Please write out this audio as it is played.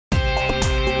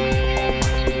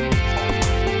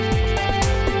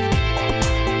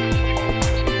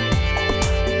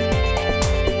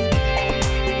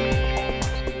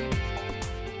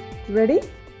ready?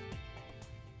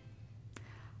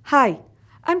 Hi,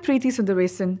 I'm Preethi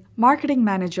Sundaresan, Marketing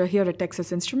Manager here at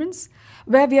Texas Instruments,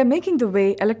 where we are making the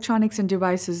way electronics and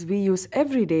devices we use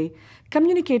every day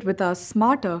communicate with us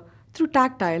smarter through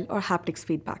tactile or haptics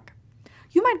feedback.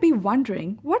 You might be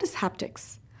wondering, what is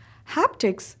haptics?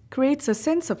 Haptics creates a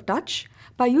sense of touch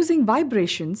by using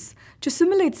vibrations to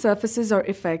simulate surfaces or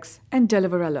effects and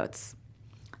deliver alerts.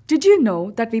 Did you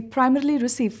know that we primarily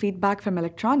receive feedback from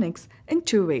electronics in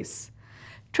two ways?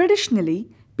 Traditionally,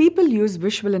 people use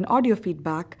visual and audio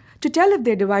feedback to tell if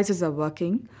their devices are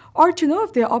working or to know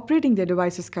if they are operating their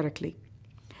devices correctly.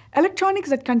 Electronics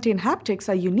that contain haptics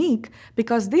are unique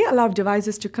because they allow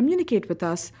devices to communicate with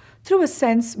us through a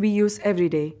sense we use every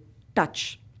day,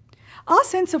 touch. Our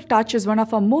sense of touch is one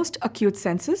of our most acute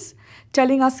senses,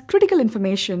 telling us critical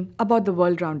information about the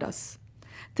world around us.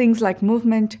 Things like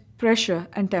movement, pressure,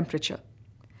 and temperature.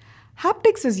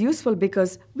 Haptics is useful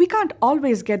because we can't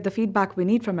always get the feedback we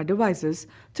need from our devices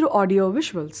through audio or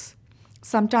visuals.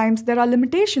 Sometimes there are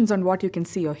limitations on what you can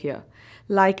see or hear,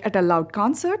 like at a loud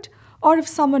concert or if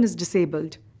someone is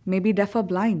disabled, maybe deaf or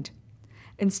blind.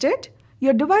 Instead,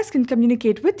 your device can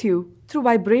communicate with you through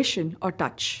vibration or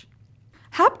touch.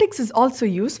 Haptics is also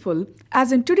useful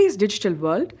as in today's digital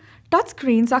world,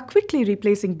 touchscreens are quickly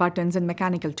replacing buttons and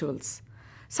mechanical tools.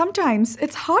 Sometimes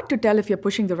it's hard to tell if you're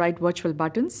pushing the right virtual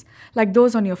buttons, like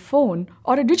those on your phone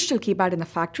or a digital keypad in a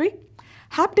factory.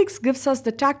 Haptics gives us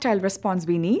the tactile response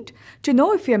we need to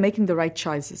know if we are making the right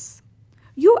choices.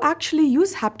 You actually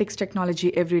use haptics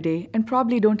technology every day and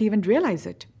probably don't even realize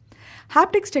it.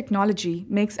 Haptics technology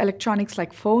makes electronics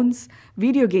like phones,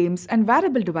 video games, and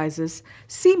wearable devices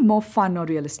seem more fun or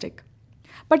realistic.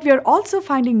 But we are also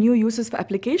finding new uses for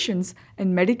applications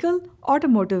in medical,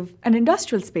 automotive, and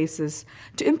industrial spaces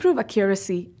to improve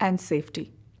accuracy and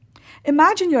safety.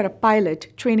 Imagine you're a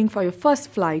pilot training for your first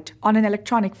flight on an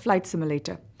electronic flight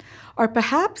simulator. Or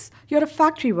perhaps you're a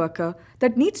factory worker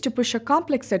that needs to push a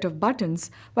complex set of buttons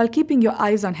while keeping your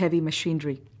eyes on heavy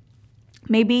machinery.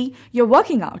 Maybe you're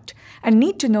working out and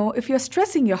need to know if you're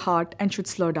stressing your heart and should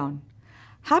slow down.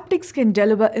 Haptics can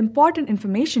deliver important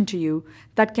information to you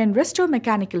that can restore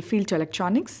mechanical feel to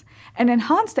electronics and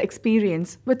enhance the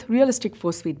experience with realistic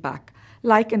force feedback,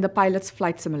 like in the pilot's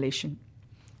flight simulation.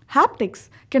 Haptics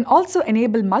can also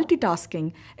enable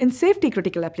multitasking in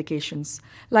safety-critical applications,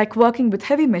 like working with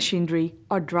heavy machinery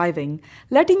or driving,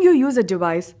 letting you use a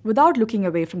device without looking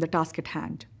away from the task at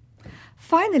hand.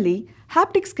 Finally,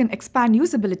 haptics can expand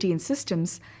usability in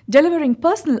systems, delivering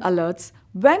personal alerts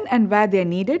when and where they are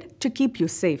needed to keep you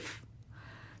safe.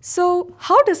 So,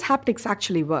 how does haptics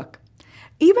actually work?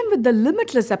 Even with the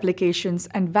limitless applications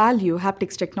and value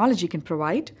haptics technology can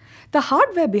provide, the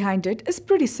hardware behind it is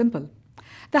pretty simple.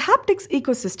 The haptics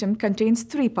ecosystem contains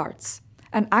three parts: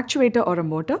 an actuator or a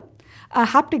motor, a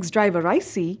haptics driver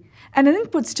IC, and an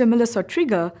input stimulus or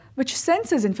trigger which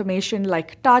senses information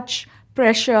like touch,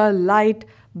 pressure, light,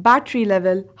 battery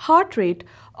level, heart rate,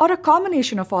 or a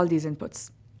combination of all these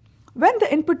inputs. When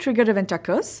the input trigger event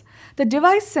occurs, the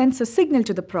device sends a signal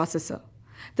to the processor.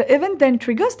 The event then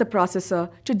triggers the processor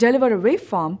to deliver a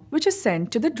waveform which is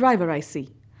sent to the driver IC.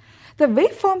 The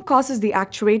waveform causes the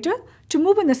actuator to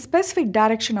move in a specific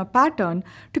direction or pattern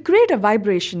to create a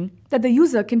vibration that the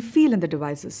user can feel in the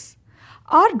devices.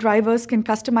 Our drivers can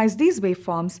customize these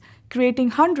waveforms,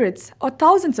 creating hundreds or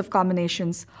thousands of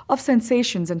combinations of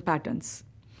sensations and patterns.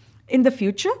 In the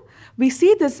future, we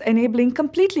see this enabling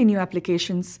completely new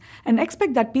applications and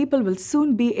expect that people will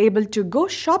soon be able to go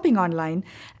shopping online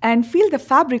and feel the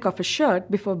fabric of a shirt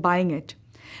before buying it.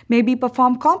 Maybe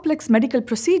perform complex medical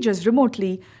procedures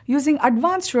remotely using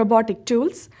advanced robotic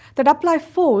tools that apply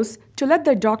force to let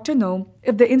the doctor know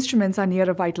if the instruments are near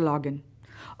a vital organ.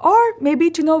 Or maybe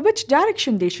to know which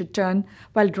direction they should turn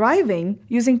while driving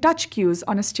using touch cues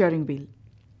on a steering wheel.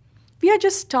 We are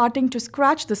just starting to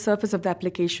scratch the surface of the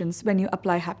applications when you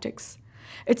apply haptics.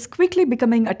 It's quickly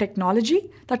becoming a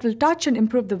technology that will touch and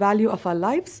improve the value of our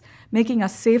lives, making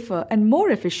us safer and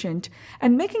more efficient,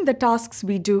 and making the tasks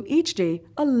we do each day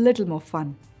a little more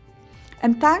fun.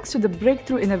 And thanks to the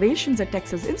breakthrough innovations at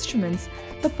Texas Instruments,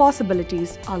 the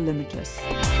possibilities are limitless.